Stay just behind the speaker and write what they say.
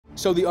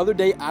So the other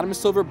day, Adam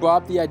Silver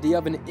brought up the idea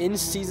of an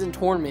in-season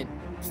tournament.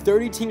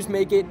 30 teams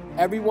make it,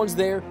 everyone's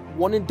there,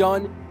 one and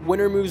done,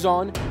 winner moves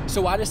on.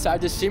 So I decided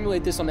to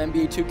simulate this on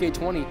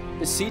NBA2K20.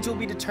 The seeds will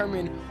be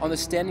determined on the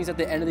standings at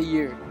the end of the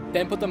year.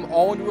 Then put them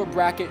all into a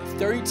bracket,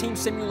 30-team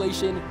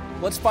simulation.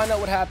 Let's find out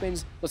what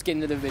happens. Let's get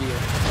into the video.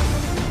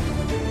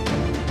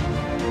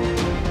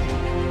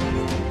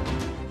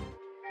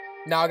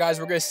 Now guys,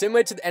 we're going to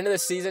simulate to the end of the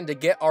season to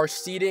get our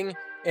seeding.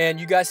 And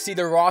you guys see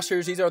the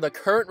rosters. These are the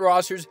current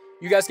rosters.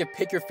 You guys can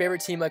pick your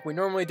favorite team like we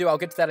normally do. I'll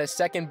get to that in a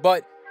second.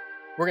 But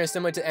we're going to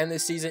simulate to end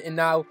this season. And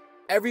now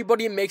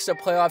everybody makes the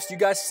playoffs. You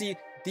guys see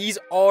these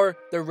are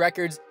the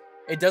records.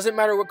 It doesn't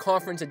matter what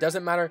conference. It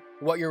doesn't matter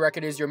what your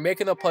record is. You're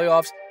making the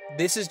playoffs.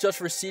 This is just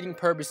for seeding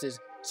purposes.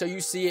 So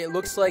you see it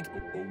looks like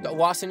the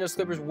Los Angeles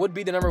Clippers would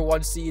be the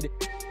 #1 seed.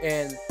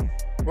 And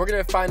we're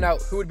going to find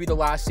out who would be the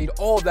last seed.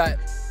 All of that.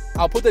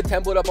 I'll put the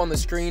template up on the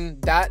screen.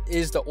 That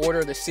is the order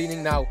of the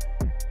seeding. Now,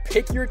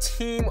 pick your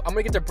team. I'm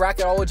going to get to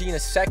bracketology in a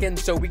second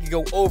so we can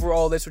go over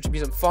all this, which would be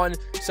some fun.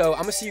 So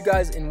I'm going to see you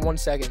guys in 1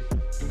 second.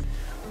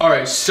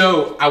 Alright,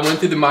 so I went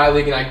through the My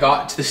League and I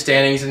got to the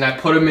standings and I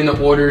put them in the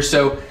order.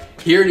 So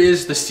here it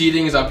is. The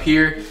seedings up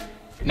here.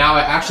 Now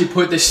I actually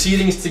put the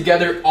seedings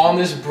together on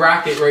this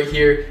bracket right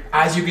here.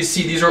 As you can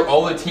see, these are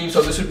all the teams.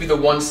 So this would be the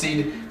 1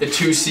 seed, the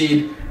 2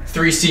 seed,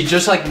 3 seed,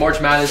 just like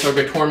March Madness or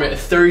a tournament, a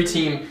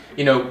 30-team,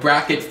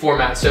 bracket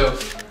format. So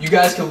you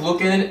guys can look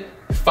in it,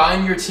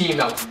 find your team.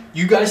 Now,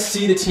 you guys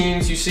see the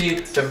teams. You see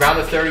the round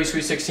of 30,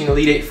 Sweet 16,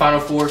 Elite 8, Final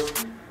 4.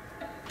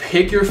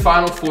 Pick your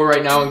Final 4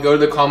 right now and go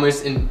to the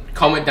comments and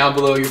comment down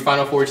below your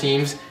Final 4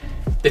 teams.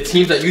 The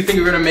teams that you think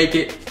are going to make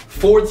it.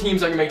 4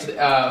 teams are going to make to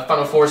the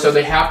Final 4, so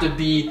they have to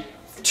be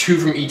 2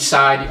 from each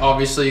side,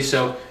 obviously.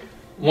 So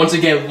once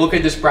again, look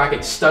at this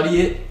bracket,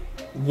 study it.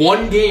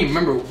 1 game,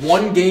 remember,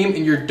 1 game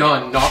and you're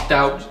done, knocked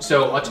out.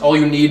 So that's all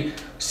you need.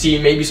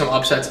 See maybe some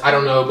upsets, I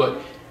don't know, but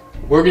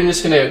we're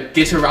just gonna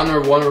get to round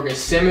number 1. We're gonna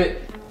sim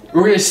it.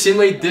 We're gonna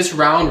simulate this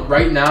round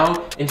right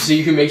now and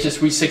see who makes the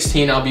Sweet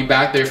 16. I'll be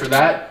back there for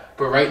that.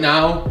 But right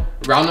now,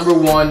 round number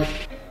 1,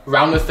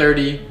 round of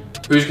 30.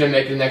 Who's gonna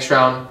make the next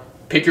round?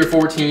 Pick your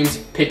 4 teams.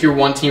 Pick your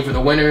 1 team for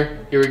the winner.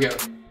 Here we go.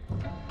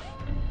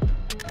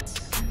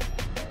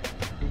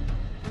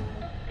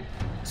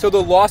 So the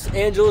Los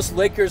Angeles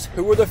Lakers,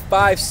 who are the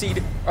 5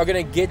 seed, are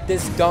going to get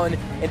this done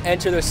and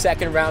enter the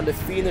second round,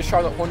 defeating the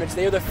Charlotte Hornets.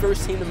 They are the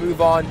first team to move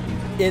on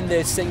in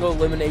this single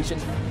elimination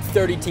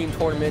 30-team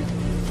tournament.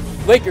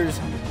 Lakers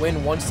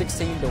win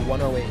 116 to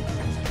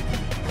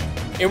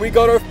 108. And we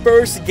got our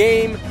first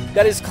game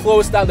that is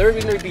close. Now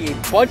there's going to be a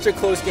bunch of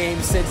close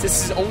games since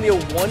this is only a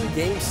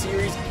 1-game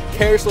series.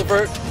 Karis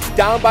LeVert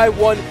down by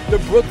 1. The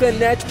Brooklyn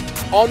Nets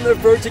on the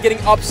verge of getting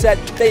upset.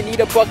 They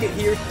need a bucket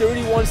here.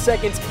 31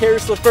 seconds.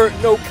 Karis LeVert,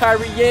 no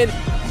Kyrie in.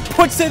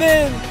 Puts it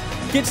in.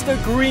 Gets the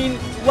green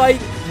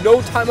light. No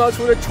timeouts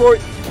for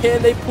Detroit.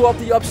 Can they pull off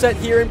the upset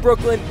here in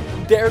Brooklyn?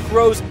 Derrick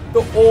Rose,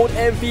 the old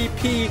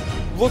MVP,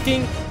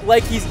 looking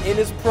like he's in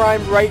his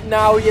prime right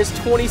now. He has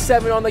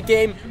 27 on the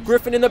game.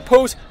 Griffin in the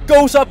post.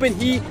 Goes up and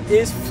he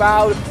is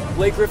fouled.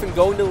 Blake Griffin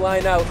going to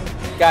line out.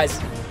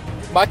 Guys,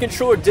 my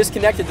controller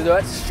disconnected.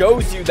 That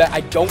shows you that I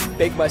don't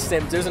fake my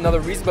sims. There's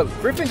another reason, but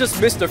Griffin just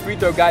missed the free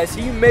throw, guys.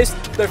 He missed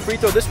the free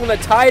throw. This one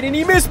that tied, and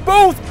he missed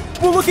both.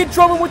 Well, look at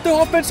Drummond with the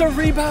offensive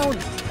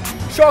rebound.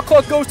 Shot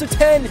clock goes to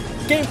 10.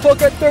 Game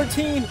clock at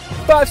 13.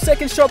 5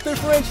 seconds shot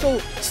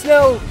differential.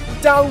 Snell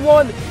down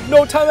 1.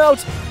 No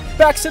timeouts.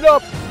 Backs it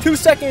up. 2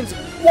 seconds.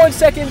 1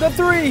 second. The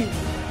 3.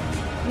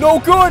 No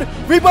good.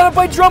 Rebounded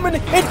by Drummond,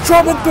 and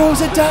Drummond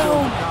throws it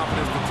down.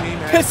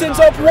 Pistons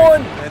up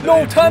 1.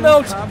 No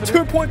timeouts.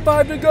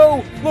 2.5 to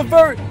go.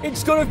 LeVert,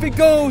 it's good if it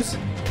goes.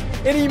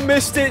 And he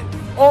missed it.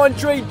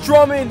 Andre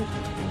Drummond.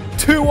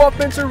 2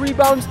 offensive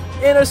rebounds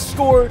and a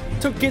score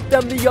to get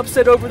them the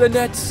upset over the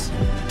Nets.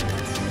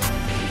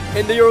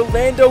 And the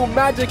Orlando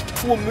Magic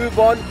will move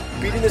on,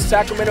 beating the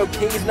Sacramento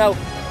Kings. Now,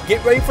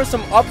 get ready for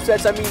some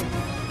upsets. I mean,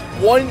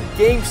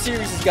 1-game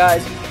series,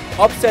 guys.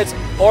 Upsets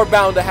are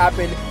bound to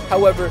happen.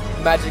 However,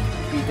 Magic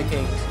beat the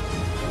Kings.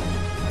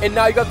 And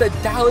now you got the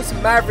Dallas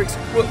Mavericks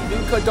with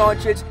Luka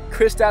Doncic,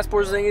 Kristaps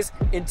Porzingis,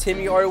 and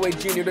Timmy Hardaway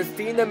Jr.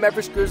 defeating the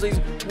Memphis Grizzlies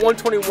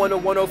 121 to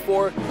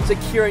 104,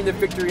 securing the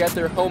victory at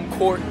their home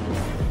court.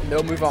 And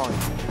they'll move on.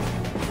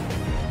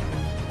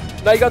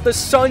 Now you got the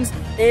Suns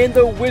and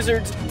the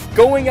Wizards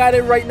going at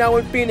it right now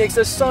in Phoenix.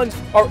 The Suns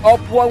are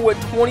up 1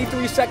 with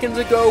 23 seconds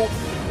to go.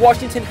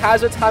 Washington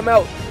has a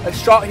timeout. A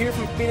shot here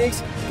from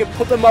Phoenix can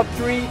put them up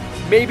 3.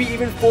 Maybe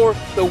even 4.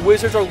 The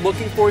Wizards are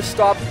looking for a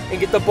stop and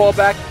get the ball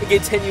back and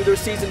continue their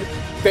season.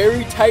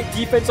 Very tight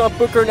defense on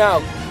Booker now.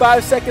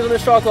 5 seconds on the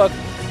shot clock.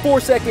 4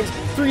 seconds.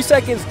 3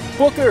 seconds.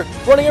 Booker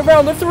running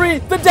around the 3.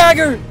 The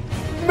dagger.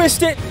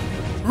 Missed it.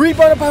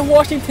 Rebounded by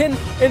Washington,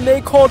 and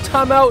they call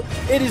timeout.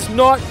 It is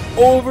not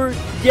over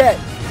yet.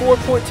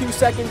 4.2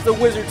 seconds. The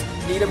Wizards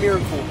need a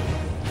miracle.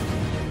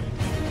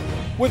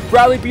 With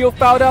Bradley Beal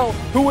fouled out,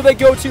 who will they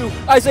go to?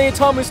 Isaiah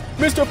Thomas,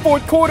 Mr.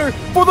 Fourth Quarter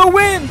for the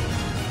win.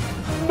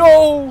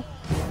 No,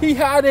 he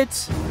had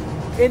it.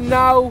 And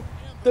now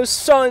the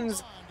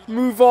Suns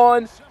move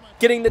on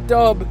getting the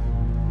dub.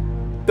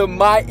 The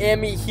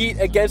Miami Heat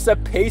against the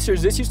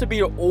Pacers. This used to be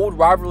an old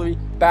rivalry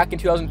back in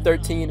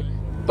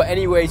 2013. But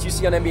anyways, you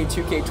see on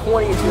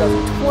NBA2K20 in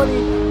 2020,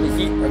 the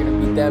Heat are going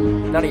to beat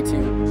them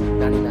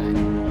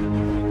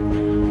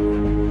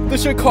 92-99. The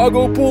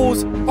Chicago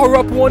Bulls are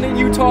up 1 in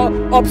Utah.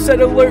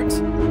 Upset alert.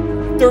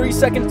 30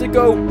 seconds to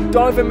go.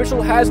 Donovan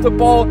Mitchell has the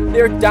ball.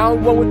 They're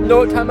down 1 with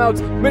no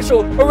timeouts.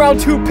 Mitchell, around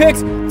 2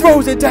 picks,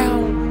 throws it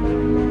down.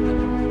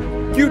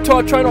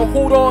 Utah trying to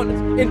hold on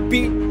and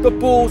beat the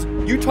Bulls.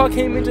 Utah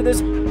came into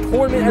this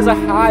tournament as a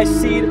high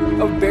seed,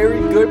 a very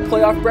good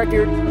playoff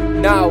record.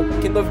 Now,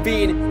 can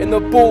LaVine and the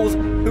Bulls,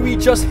 who he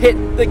just hit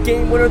the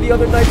game winner the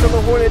other night from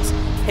the Hornets,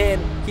 can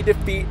he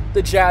defeat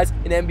the Jazz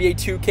in NBA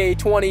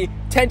 2K20?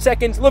 10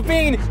 seconds,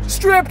 LaVine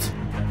stripped!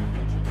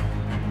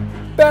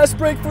 Fast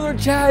break for the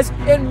Jazz,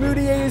 and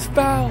Moutier is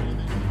fouled.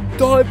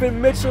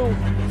 Donovan Mitchell,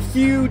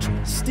 huge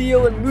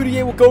steal, and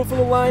Moutier will go for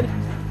the line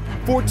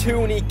for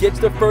 2, and he gets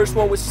the first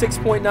one with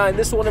 6.9.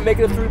 This one to make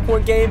it a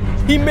 3-point game.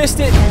 He missed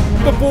it.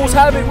 The Bulls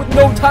have it with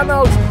no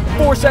timeouts.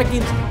 4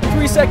 seconds,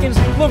 3 seconds.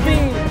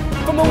 LaVine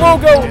from the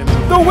logo,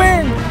 the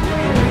win.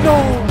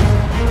 No.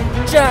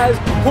 Jazz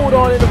hold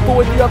on and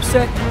avoid the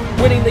upset,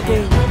 winning the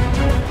game.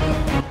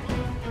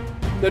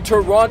 The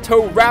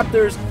Toronto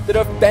Raptors, the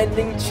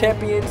defending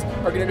champions,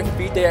 are going to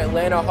defeat the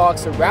Atlanta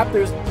Hawks. The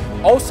Raptors,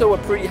 also a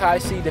pretty high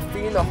seed,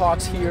 defeating the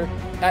Hawks here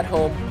at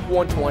home,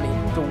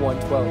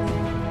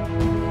 120-112.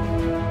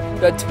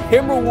 The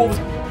Timberwolves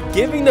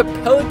giving the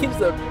Pelicans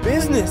the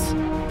business.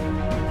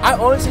 I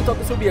honestly thought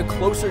this would be a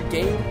closer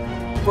game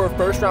for a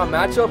first-round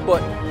matchup,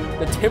 but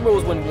the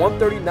Timberwolves win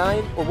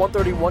 139 or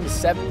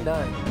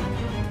 131-79.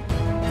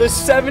 The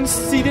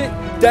 7th-seeded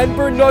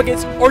Denver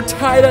Nuggets are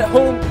tied at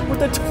home with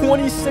the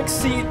 26th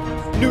seed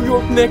New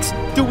York Knicks.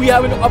 Do we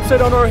have an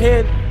upset on our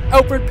hand?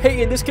 Elfrid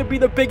Payton, this could be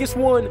the biggest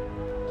one.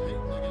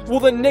 Will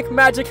the Knick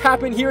magic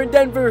happen here in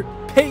Denver?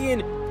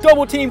 Payton,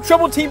 double team,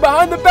 triple team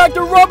behind the back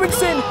to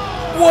Robinson.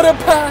 What a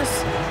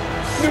pass!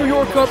 New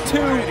York up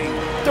 2,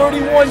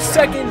 31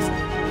 seconds.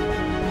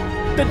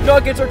 The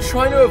Nuggets are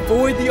trying to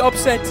avoid the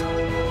upset.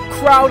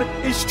 Crowd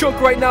is shook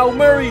right now.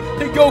 Murray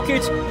to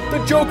Jokic, the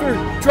Joker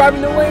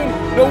driving the lane,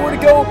 nowhere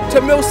to go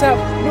to Millsap.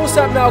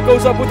 Millsap now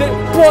goes up with it,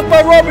 blocked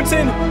by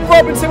Robinson.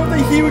 Robinson with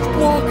a huge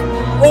block.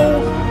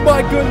 Oh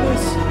my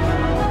goodness.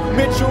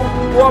 Mitchell,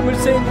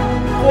 Robinson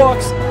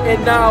blocks,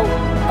 and now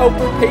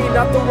Elfrid Payton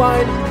at the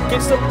line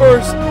gets the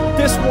first.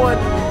 This one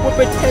would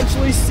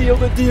potentially seal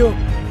the deal.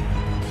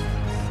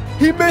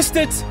 He missed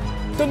it.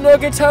 The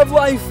Nuggets have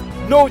life.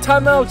 No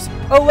timeouts.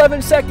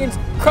 11 seconds.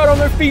 Crowd on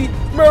their feet.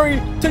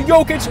 Murray to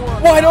Jokic.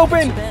 Wide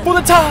open for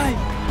the tie.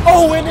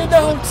 Oh, in and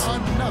out.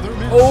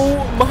 Oh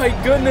my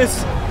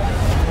goodness.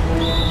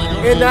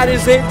 And that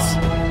is it.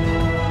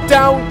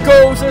 Down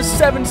goes a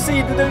 7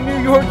 seed to the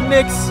New York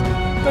Knicks.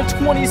 The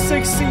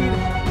 26th seed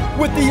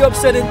with the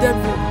upset in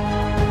Denver.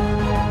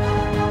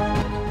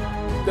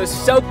 The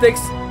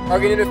Celtics are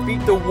going to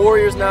defeat the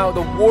Warriors now.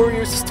 The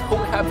Warriors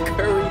don't have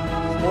Curry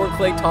or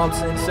Klay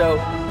Thompson, so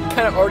you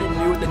kind of already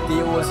knew what the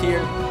deal was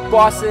here.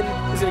 Boston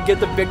is going to get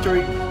the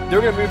victory.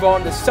 They're going to move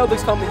on. The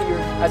Celtics come in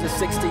here as a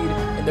 6th seed,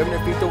 and they're going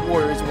to beat the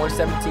Warriors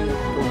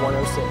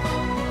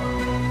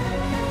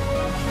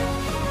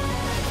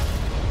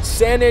 117-106.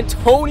 San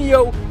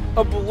Antonio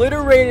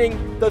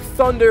obliterating the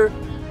Thunder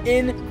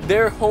in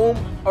their home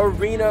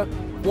arena,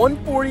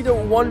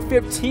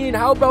 140-115.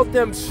 How about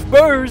them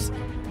Spurs?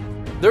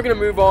 They're going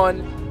to move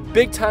on.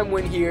 Big time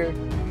win here.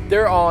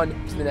 They're on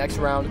to the next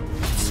round,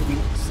 Sweet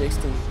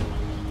 16.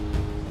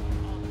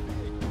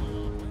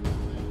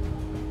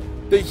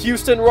 The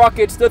Houston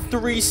Rockets, the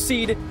 3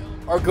 seed,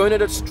 are going to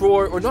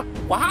destroy, or not,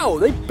 wow,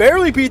 they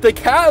barely beat the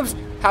Cavs.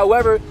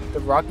 However,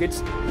 the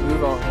Rockets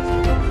move on.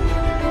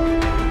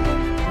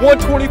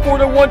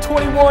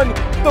 124-121,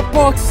 the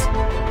Bucks,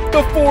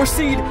 the 4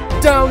 seed,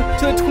 down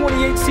to the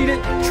 28 seeded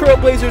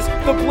Trailblazers.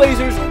 The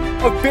Blazers,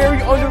 a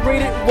very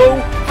underrated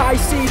low high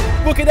seed.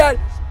 Look at that,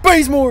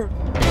 Bazemore,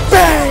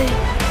 bang!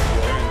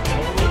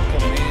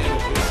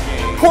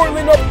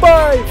 Portland up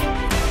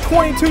 5,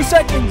 22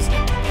 seconds.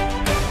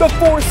 The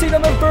 4 seed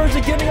on the verge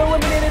of getting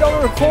eliminated on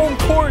their home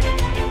court.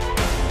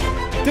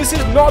 This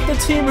is not the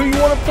team who you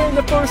want to play in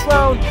the first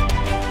round.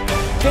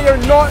 They are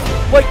not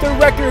like their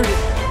record.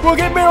 Look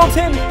at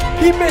Middleton,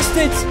 he missed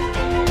it.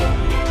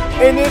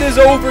 And it is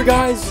over,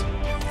 guys.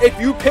 If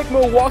you pick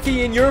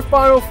Milwaukee in your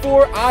Final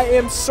Four, I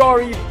am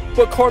sorry,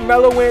 but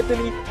Carmelo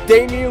Anthony,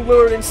 Damian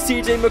Lillard, and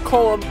CJ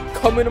McCollum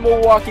come into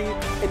Milwaukee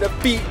and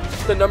defeat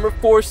the number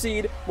 4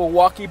 seed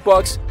Milwaukee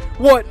Bucks.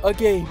 What a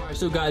game. All right,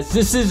 so guys,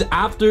 this is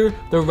after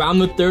the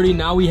round of 30.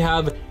 Now we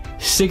have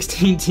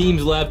 16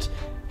 teams left.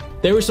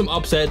 There were some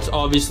upsets,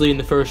 obviously, in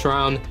the first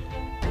round.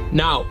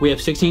 Now we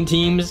have 16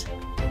 teams.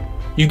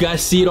 You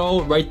guys see it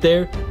all right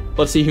there.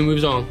 Let's see who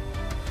moves on.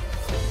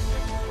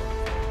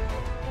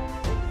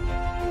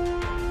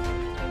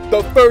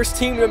 The first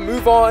team to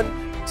move on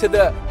to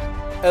the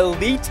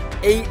Elite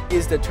 8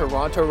 is the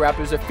Toronto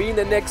Raptors, defeating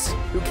the Knicks,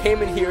 who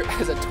came in here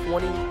as a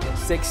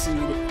 26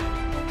 seed.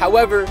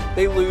 However,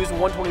 they lose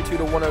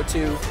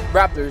 122-102.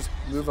 Raptors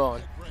move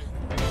on.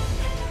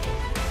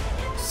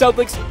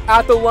 Celtics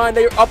at the line.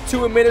 They are up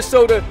 2 in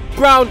Minnesota.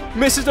 Brown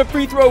misses a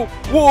free throw.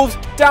 Wolves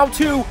down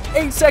 2.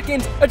 8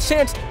 seconds. A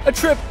chance. A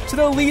trip to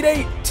the lead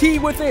 8. T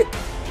with it.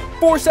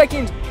 4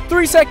 seconds.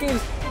 3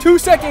 seconds. 2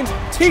 seconds.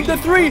 T the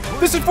 3.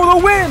 This is for the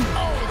win.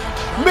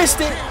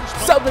 Missed it.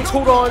 Celtics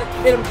hold on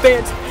and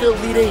advance to the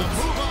lead 8.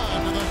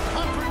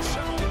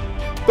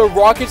 The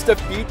Rockets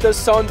defeat the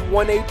Suns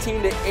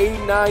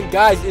 118-89.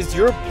 Guys, is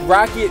your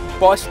bracket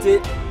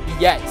busted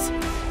yet?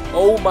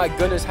 Oh my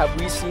goodness, have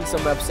we seen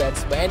some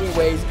upsets. But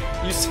anyways,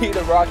 you see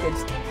the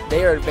Rockets,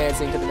 they are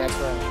advancing to the next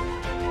round.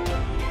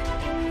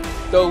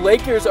 The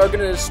Lakers are going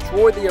to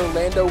destroy the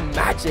Orlando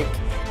Magic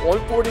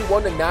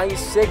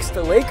 141-96.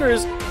 The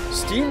Lakers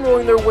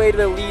steamrolling their way to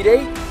the lead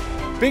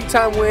 8. Big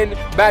time win.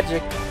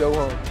 Magic go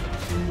home.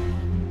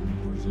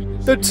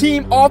 The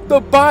team off the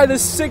bye, the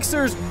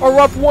Sixers, are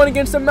up 1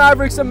 against the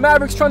Mavericks. The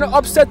Mavericks trying to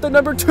upset the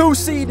number 2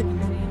 seed.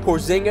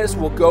 Porzingis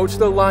will go to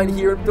the line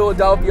here in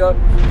Philadelphia.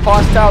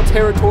 Hostile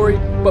territory,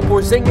 but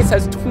Porzingis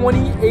has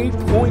 28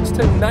 points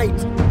tonight,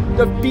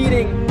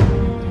 defeating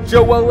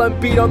Joel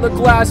Embiid on the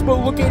glass.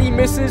 But look at, he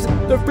misses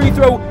the free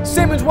throw.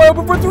 Simmons wide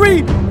open for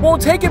 3.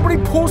 Won't take it, but he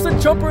pulls the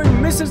jumper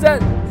and misses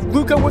that.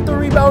 Luka with the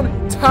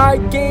rebound.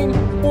 Tied game,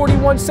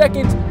 41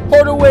 seconds.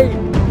 Hardaway,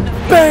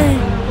 bang!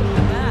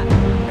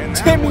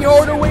 Timmy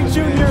Hardaway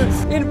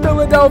Jr. in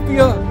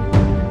Philadelphia.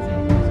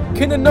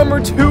 Can the number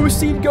 2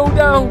 seed go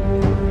down?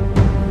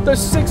 The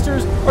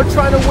Sixers are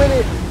trying to win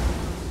it.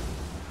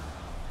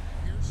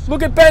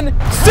 Look at Ben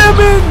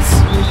Simmons!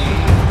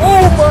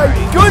 Oh my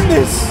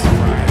goodness!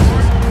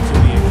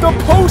 The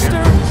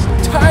poster,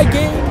 tie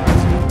game,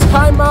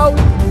 timeout.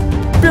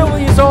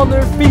 Philly is on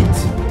their feet.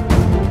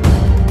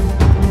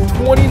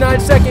 29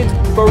 seconds.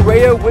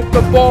 Barea with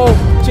the ball.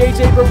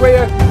 JJ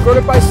Barea,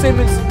 guarded by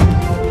Simmons.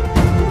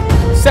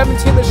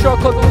 17 the shot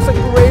clock. It looks like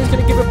Barea is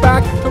going to give it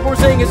back to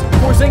Porzingis.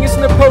 Porzingis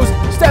in the post.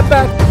 Step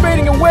back.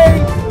 Fading away.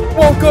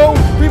 Won't go.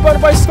 Rebounded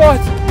by Scott.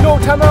 No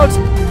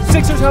timeouts.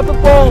 Sixers have the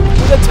ball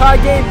with a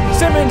tie game.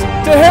 Simmons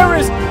to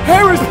Harris.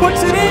 Harris puts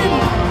it in.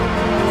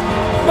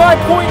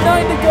 9.9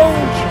 to go.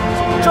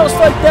 Just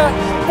like that.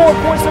 4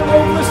 points in a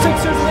row for the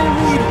Sixers and they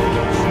lead.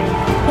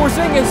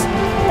 Porzingis.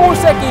 4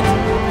 seconds.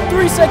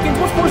 3 seconds.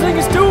 What's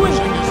Porzingis doing?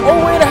 All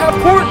the way to half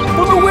court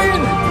for the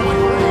win.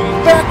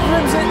 Back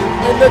rims it.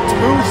 And the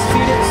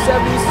 2-seeded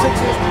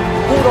 76ers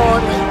hold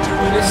on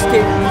and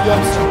escape the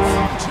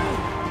upsets.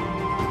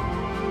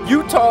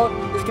 Utah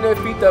is going to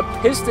defeat the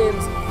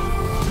Pistons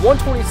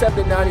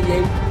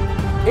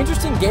 127-98.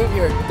 Interesting game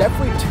here.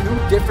 Definitely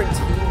 2 different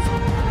teams.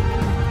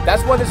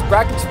 That's why this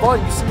bracket's fun.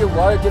 You see a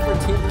lot of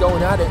different teams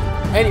going at it.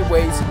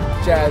 Anyways,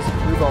 Jazz,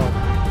 move on.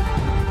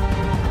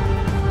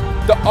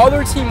 The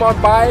other team on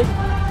bye,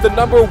 the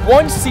number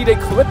 1 seeded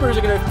Clippers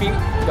are going to defeat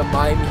the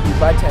Miami Heat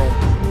by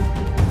 10.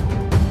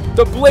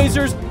 The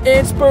Blazers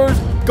and Spurs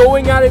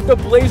going at it. The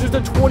Blazers,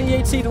 the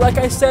 28 seed. Like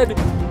I said,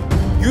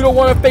 you don't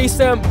want to face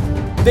them.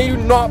 They do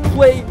not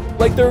play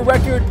like their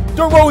record.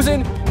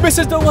 DeRozan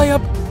misses the layup.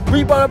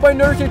 Rebounded by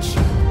Nurkic.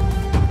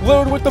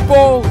 Lillard with the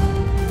ball.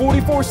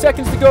 44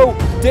 seconds to go.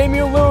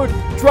 Damian Lillard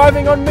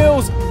driving on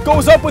Mills.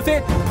 Goes up with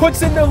it.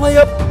 Puts in the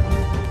layup.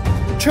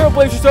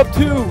 Trailblazers up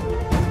 2.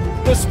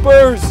 The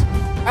Spurs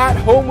at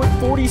home with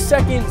 40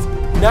 seconds.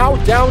 Now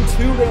down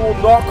 2. They will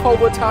not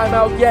call a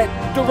timeout yet.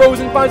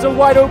 DeRozan finds a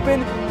wide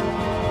open.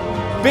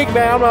 Big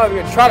man, I'm not even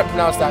going to try to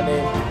pronounce that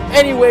name.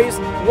 Anyways,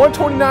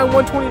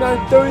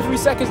 129, 33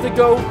 seconds to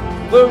go.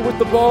 Lillard with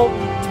the ball.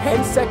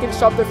 10-second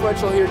shot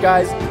differential here,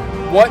 guys.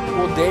 What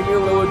will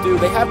Damian Lillard do?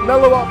 They have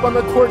Melo up on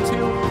the court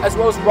too, as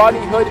well as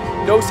Rodney Hood.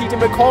 No CJ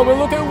McCollum. And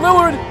look at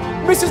Lillard.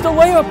 Misses the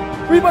layup.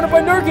 Rebounded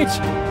by Nurkic.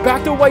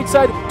 Back to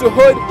Whiteside to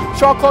Hood.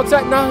 Shot clock's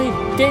at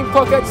 9. Game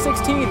clock at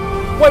 16.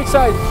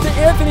 Whiteside to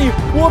Anthony.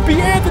 Will it be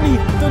Anthony?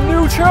 The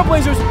new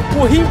Trailblazers.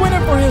 Will he win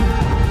it for him?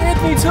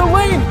 Anthony to the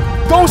lane.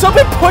 Goes up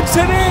and puts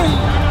it in.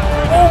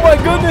 Oh my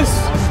goodness.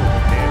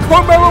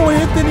 Carmelo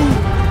Anthony.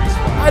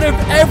 Out of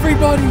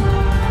everybody,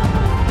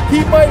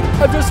 he might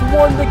have just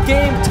won the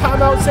game.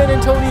 Timeout San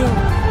Antonio.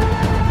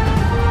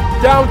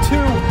 Down 2.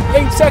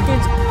 8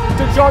 seconds.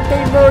 DeJounte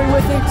Murray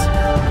with it.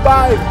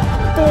 5,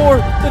 4.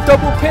 The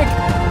double pick.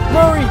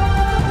 Murray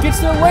gets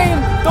to the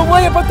lane. The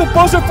layup at the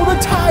buzzer for the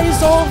tie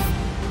is off.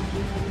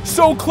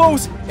 So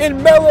close.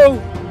 And Melo,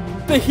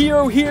 the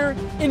hero here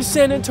in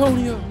San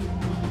Antonio.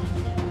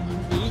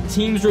 8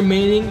 teams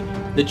remaining.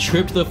 The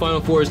trip to the Final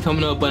Four is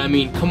coming up. But I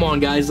mean, come on,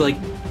 guys. Like,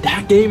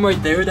 that game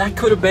right there, that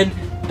could have been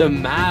the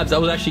Mavs.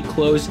 That was actually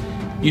close.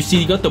 You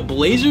see, you got the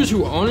Blazers,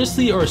 who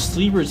honestly are a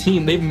sleeper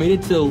team. They've made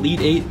it to the Elite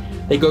 8.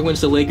 They go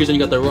against the Lakers, and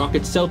you got the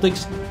Rockets,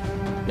 Celtics,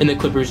 and the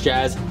Clippers,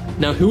 Jazz.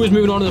 Now, who is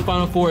moving on to the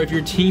Final Four? If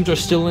your teams are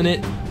still in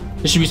it,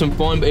 this should be some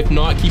fun. But if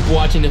not, keep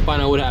watching to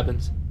find out what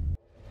happens.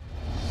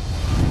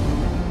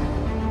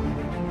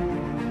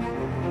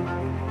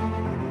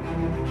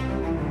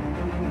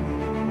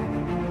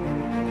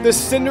 The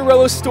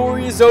Cinderella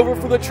story is over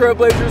for the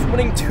Trailblazers,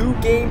 winning 2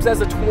 games as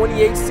a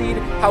 28 seed.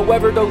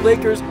 However, the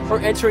Lakers are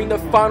entering the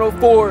Final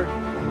Four.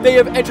 They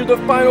have entered the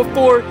Final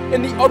Four,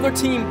 and the other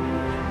team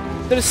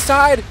To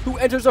decide who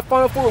enters the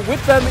Final Four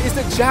with them is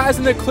the Jazz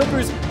and the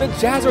Clippers. The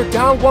Jazz are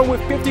down 1 with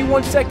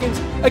 51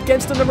 seconds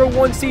against the number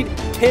 1 seed.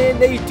 Can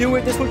they do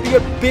it? This would be a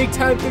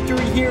big-time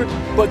victory here,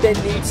 but they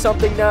need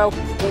something now.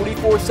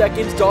 44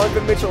 seconds,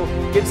 Donovan Mitchell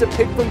gets a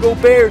pick from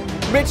Gobert.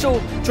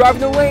 Mitchell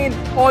driving the lane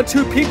on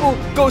 2 people,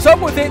 goes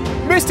up with it,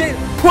 missed it,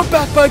 put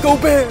back by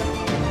Gobert.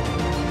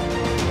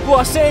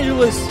 Los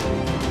Angeles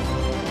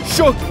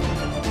shook.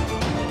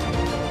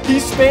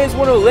 These fans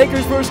want a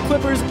Lakers versus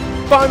Clippers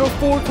Final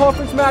Four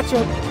conference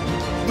matchup.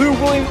 Lou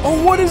Williams,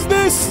 oh, what is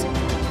this?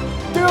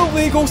 Their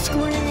illegal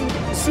screen.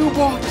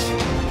 Zubac.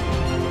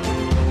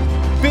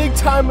 Big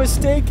time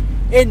mistake,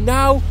 and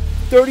now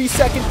 30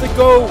 seconds to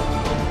go.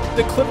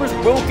 The Clippers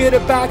will get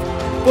it back,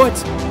 but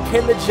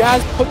can the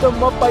Jazz put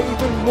them up by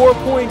even more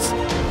points?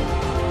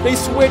 They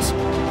switch.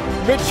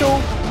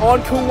 Mitchell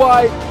on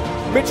Kawhi.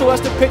 Mitchell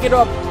has to pick it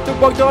up to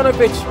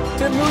Bogdanovich,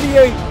 to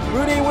Moutier.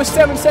 Moutier with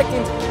 7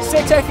 seconds,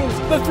 6 seconds,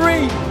 the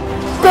 3.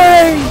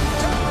 Bang!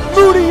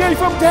 Moutier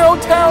from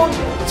downtown.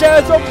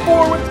 Jazz up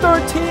 4 with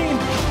 13.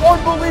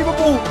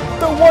 Unbelievable.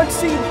 The 1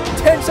 seed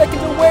 10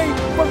 seconds away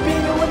from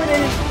being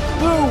eliminated.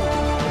 Lou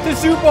to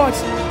Zubac.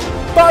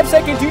 5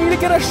 seconds. You need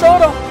to get a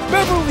shot up.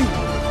 Beverly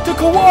to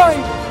Kawhi.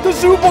 To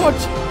Zubac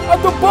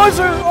at the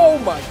buzzer. Oh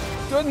my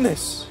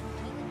goodness.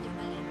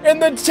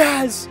 And the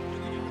Jazz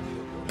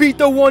beat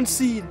the 1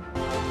 seed.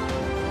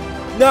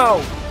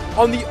 Now,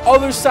 on the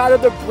other side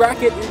of the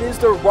bracket, it is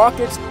the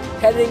Rockets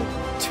heading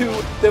to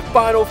the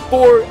Final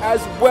Four as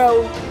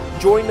well,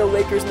 joining the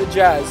Lakers and the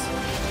Jazz.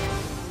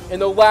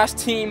 And the last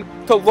team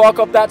to lock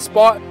up that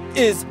spot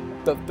is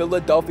the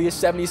Philadelphia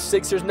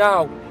 76ers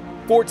now.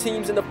 4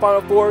 teams in the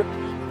Final Four.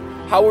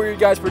 How were your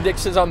guys'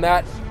 predictions on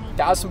that?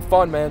 That was some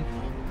fun, man.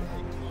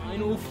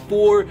 Final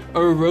Four,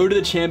 a road to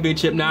the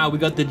championship now. We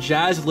got the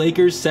Jazz,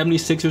 Lakers,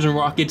 76ers, and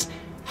Rockets.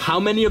 How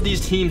many of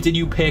these teams did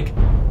you pick?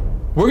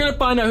 We're going to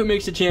find out who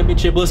makes the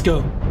championship. Let's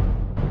go.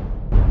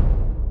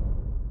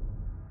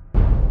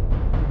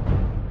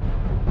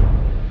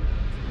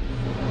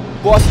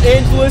 Los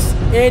Angeles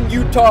and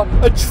Utah,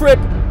 a trip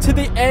to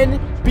the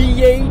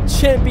NBA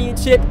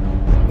championship.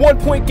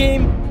 1-point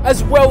game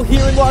as well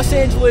here in Los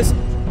Angeles.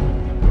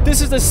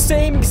 This is the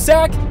same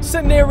exact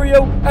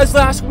scenario as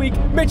last week.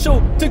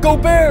 Mitchell to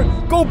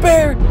Gobert.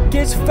 Gobert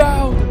gets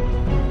fouled.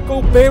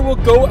 Gobert will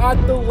go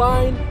at the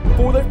line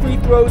for the free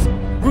throws.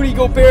 Rudy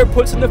Gobert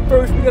puts in the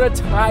first. We got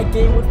a tie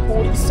game with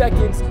 40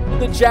 seconds.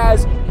 The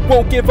Jazz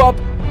won't give up.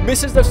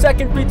 Misses the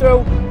second free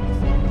throw.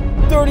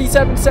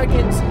 37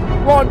 seconds.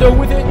 Rondo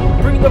with it,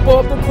 bringing the ball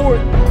up the court.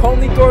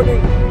 Conley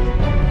guarding.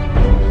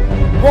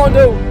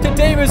 Rondo to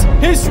Davis.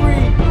 His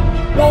three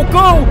won't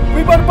go.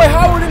 Rebounded by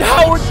Howard, and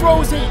Howard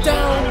throws it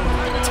down.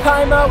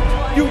 Timeout.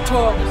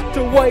 Utah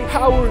to White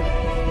Howard.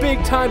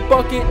 Big time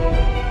bucket.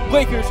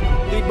 Lakers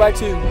lead by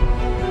 2.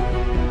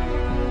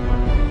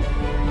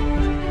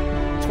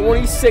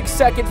 26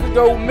 seconds to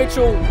go.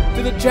 Mitchell,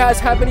 do the Jazz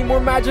have any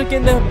more magic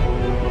in them?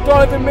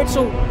 Donovan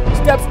Mitchell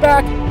steps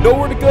back,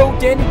 nowhere to go.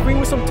 Danny Green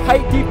with some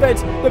tight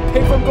defense. The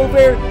pick from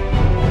Gobert.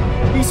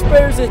 He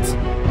spares it.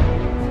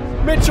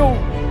 Mitchell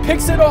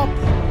picks it up.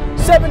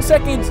 7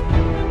 seconds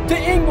to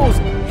Ingles.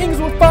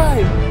 Ingles with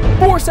 5.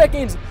 4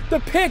 seconds.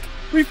 The pick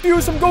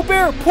refused from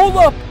Gobert. Pull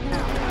up.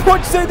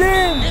 Puts it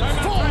in.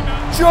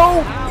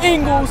 Joe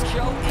Ingles.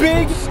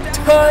 Big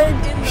time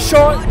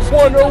shot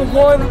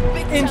 101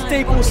 in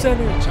Staples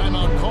Center.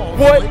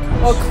 What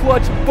a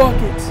clutch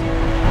bucket.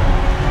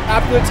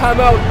 After the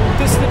timeout,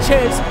 this is the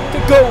chance to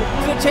go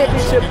to the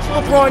championship.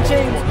 LeBron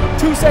James,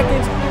 2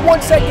 seconds,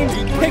 1 second,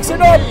 picks it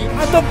up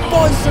at the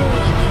buzzer.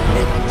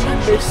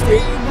 And he missed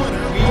it.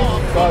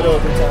 We got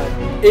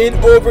overtime. In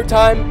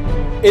overtime,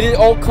 it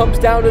all comes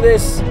down to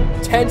this.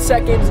 10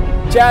 seconds,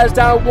 Jazz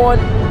down 1,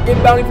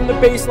 inbounding from the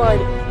baseline.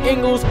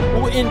 Ingles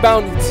will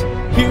inbound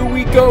it. Here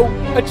we go,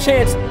 a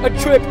chance, a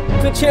trip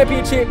to the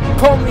championship.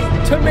 Conley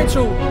to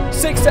Mitchell,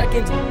 6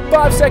 seconds,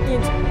 5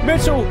 seconds.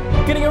 Mitchell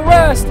getting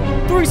harassed,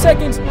 3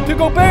 seconds to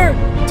Gobert,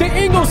 to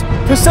Ingles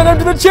to send him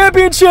to the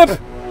championship.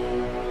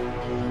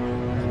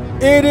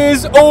 It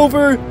is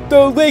over.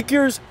 The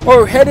Lakers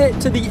are headed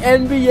to the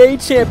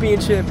NBA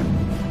championship.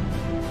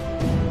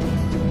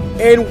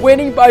 And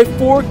winning by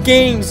 4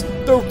 games,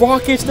 the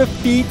Rockets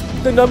defeat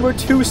the number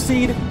 2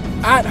 seed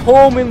at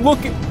home. And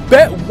look at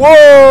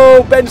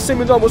whoa! Ben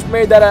Simmons almost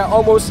made that. I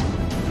almost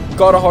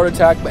got a heart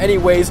attack. But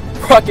anyways,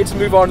 Rockets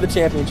move on to the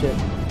championship.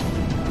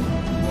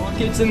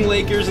 Rockets and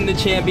Lakers in the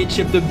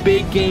championship. The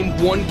big game,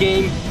 1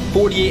 game,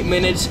 48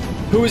 minutes.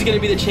 Who is going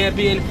to be the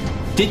champion?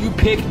 Did you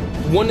pick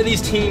one of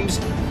these teams?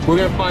 We're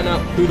going to find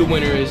out who the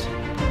winner is.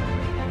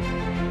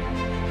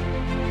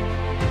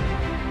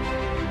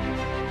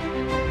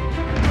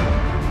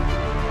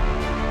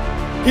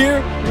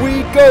 Here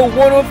we go,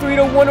 103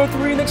 to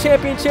 103 in the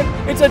championship.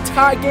 It's a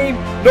tie game,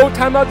 no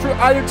timeout for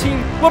either team.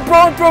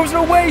 LeBron throws it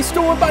away,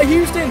 stolen by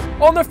Houston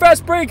on the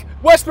fast break.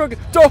 Westbrook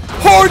to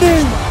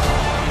Harden.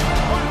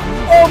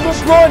 On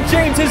LeBron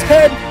James's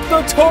head,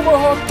 the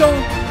tomahawk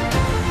dunk.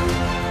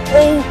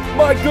 Oh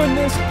my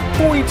goodness,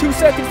 42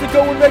 seconds to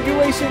go in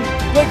regulation.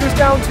 Lakers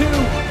down 2.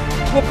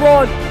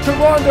 LeBron to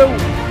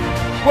Rondo.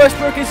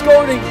 Westbrook is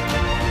guarding.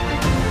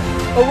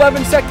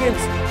 11 seconds.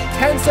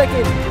 10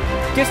 seconds.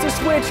 Gets the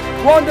switch.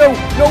 Rondo,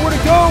 nowhere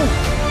to go.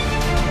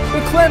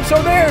 The clamps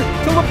are there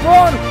to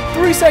LeBron.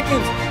 3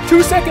 seconds.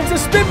 2 seconds. The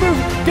spin move.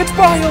 Gets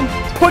by him.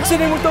 Puts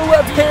it in with the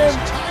left hand.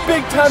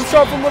 Big time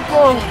shot from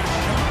LeBron.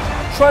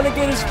 Trying to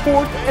get his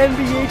 4th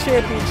NBA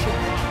championship.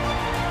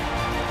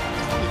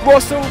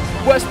 Russell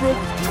Westbrook,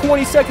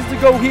 20 seconds to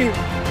go here.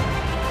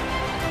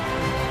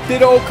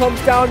 It all comes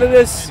down to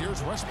this.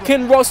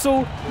 Can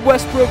Russell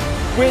Westbrook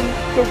win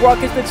the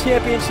Rockets the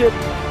championship?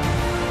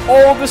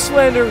 All the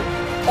slander,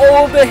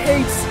 all the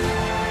hates.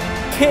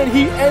 Can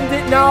he end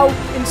it now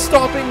and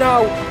stop it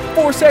now?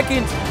 4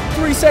 seconds,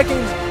 3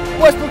 seconds.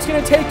 Westbrook's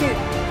gonna take it.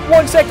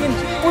 1 second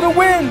for the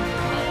win.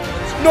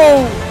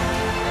 No.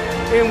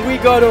 And we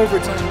got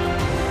overtime.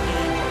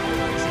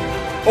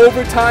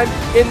 Overtime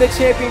in the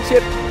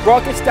championship.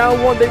 Rockets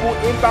down 1. They will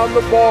inbound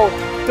the ball.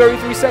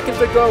 33 seconds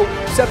to go.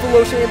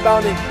 Cephalosha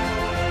inbounding.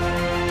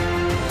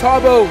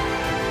 Tabo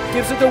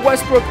gives it to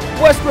Westbrook.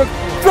 Westbrook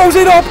throws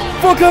it up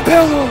for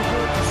Capella.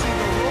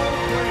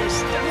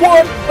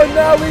 What an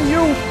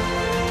alley-oop.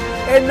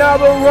 And now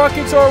the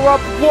Rockets are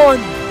up 1.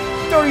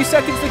 30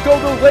 seconds to go.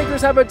 The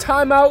Lakers have a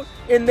timeout,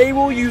 and they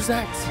will use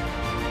that.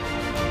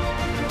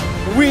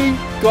 We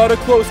got a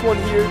close one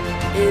here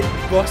in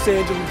Los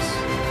Angeles.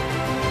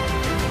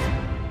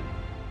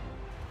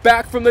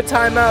 Back from the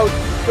timeout.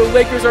 The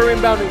Lakers are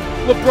inbounding.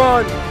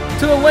 LeBron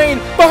to the lane.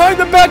 Behind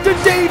the back to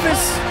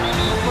Davis.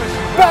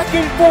 Back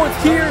and forth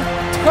here.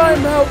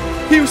 Timeout,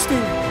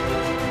 Houston.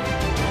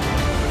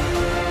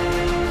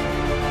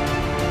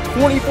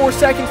 24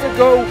 seconds to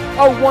go.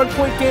 A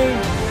 1-point game.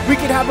 We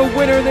could have a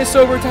winner in this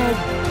overtime.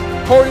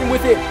 Harden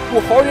with it.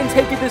 Will Harden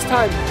take it this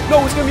time?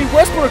 No, it's going to be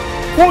Westbrook.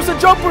 Pulls a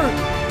jumper.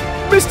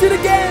 Missed it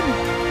again.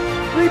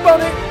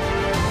 Rebound it.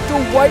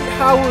 Dwight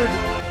Howard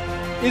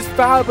is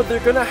fouled, but they're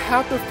going to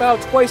have to foul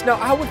twice. Now,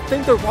 I would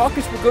think the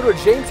Rockets would go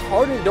to James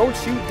Harden, don't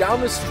shoot down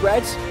the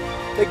stretch.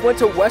 They went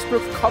to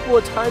Westbrook a couple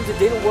of times. It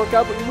didn't work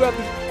out, but you have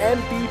the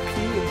MVP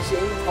in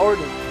James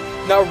Harden.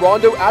 Now,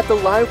 Rondo at the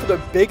line for the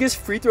biggest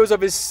free throws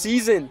of his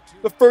season.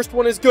 The first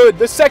one is good.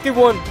 The second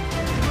one,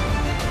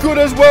 good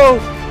as well.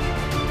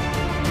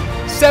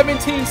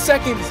 17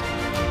 seconds.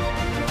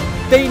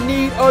 They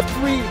need a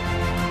 3.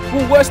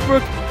 Will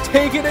Westbrook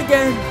take it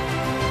again?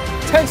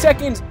 10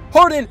 seconds.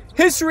 Harden,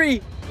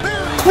 history.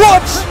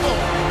 Clutch!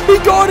 He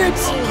got it!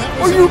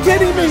 Are you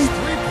kidding me?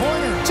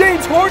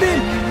 James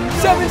Harden,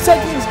 7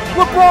 seconds.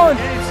 LeBron,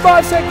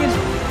 5 seconds.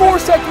 4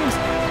 seconds.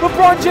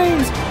 LeBron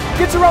James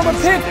gets around the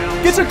pick,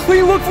 gets a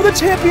clean look for the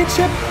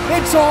championship.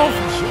 It's off.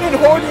 And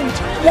Harden,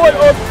 1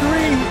 of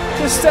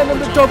 3 to send them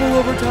to double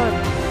overtime.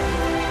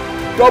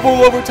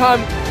 Double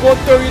overtime,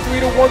 133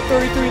 to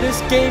 133.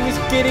 This game is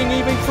getting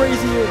even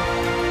crazier.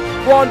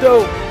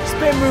 Rondo,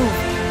 spin move,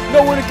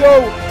 nowhere to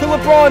go. To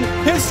LeBron,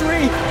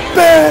 history,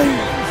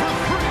 bang!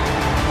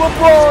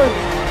 LeBron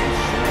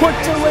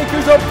puts the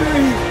Lakers up 3.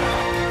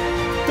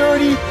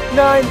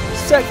 39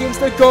 seconds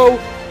to go.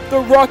 The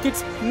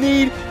Rockets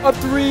need a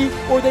 3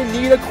 or they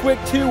need a quick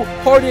 2.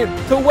 Harden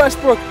to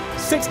Westbrook.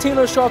 16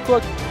 on shot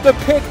clock. The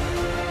pick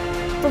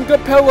from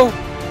Capella.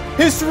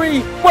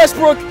 History.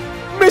 Westbrook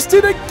missed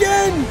it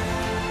again.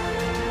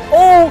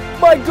 Oh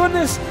my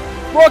goodness.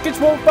 Rockets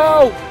won't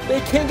foul.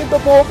 They can't get the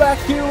ball back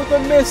here with a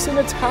miss and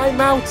a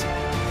timeout.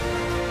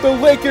 The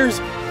Lakers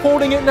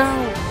holding it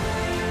now.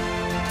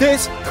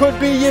 This could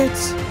be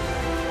it.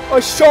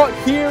 A shot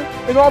here,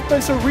 an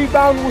offensive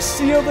rebound will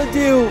seal the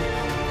deal.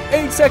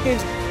 8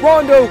 seconds.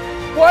 Rondo.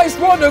 Why is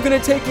Rondo going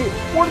to take it?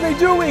 What are they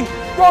doing?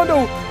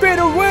 Rondo, fade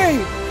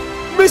away.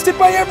 Missed it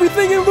by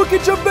everything, and look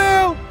at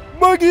JaVale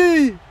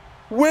McGee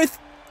with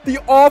the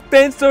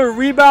offensive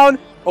rebound.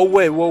 Oh,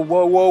 wait.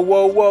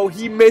 Whoa.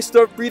 He missed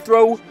the free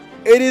throw.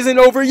 It isn't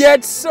over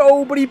yet,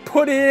 but he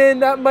put it in.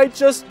 That might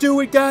just do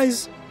it,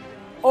 guys.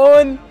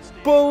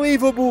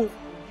 Unbelievable.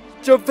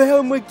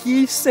 JaVale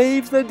McGee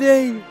saves the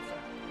day.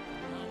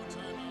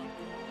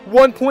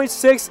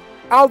 1.6.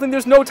 I don't think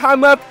there's no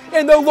time left.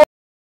 And the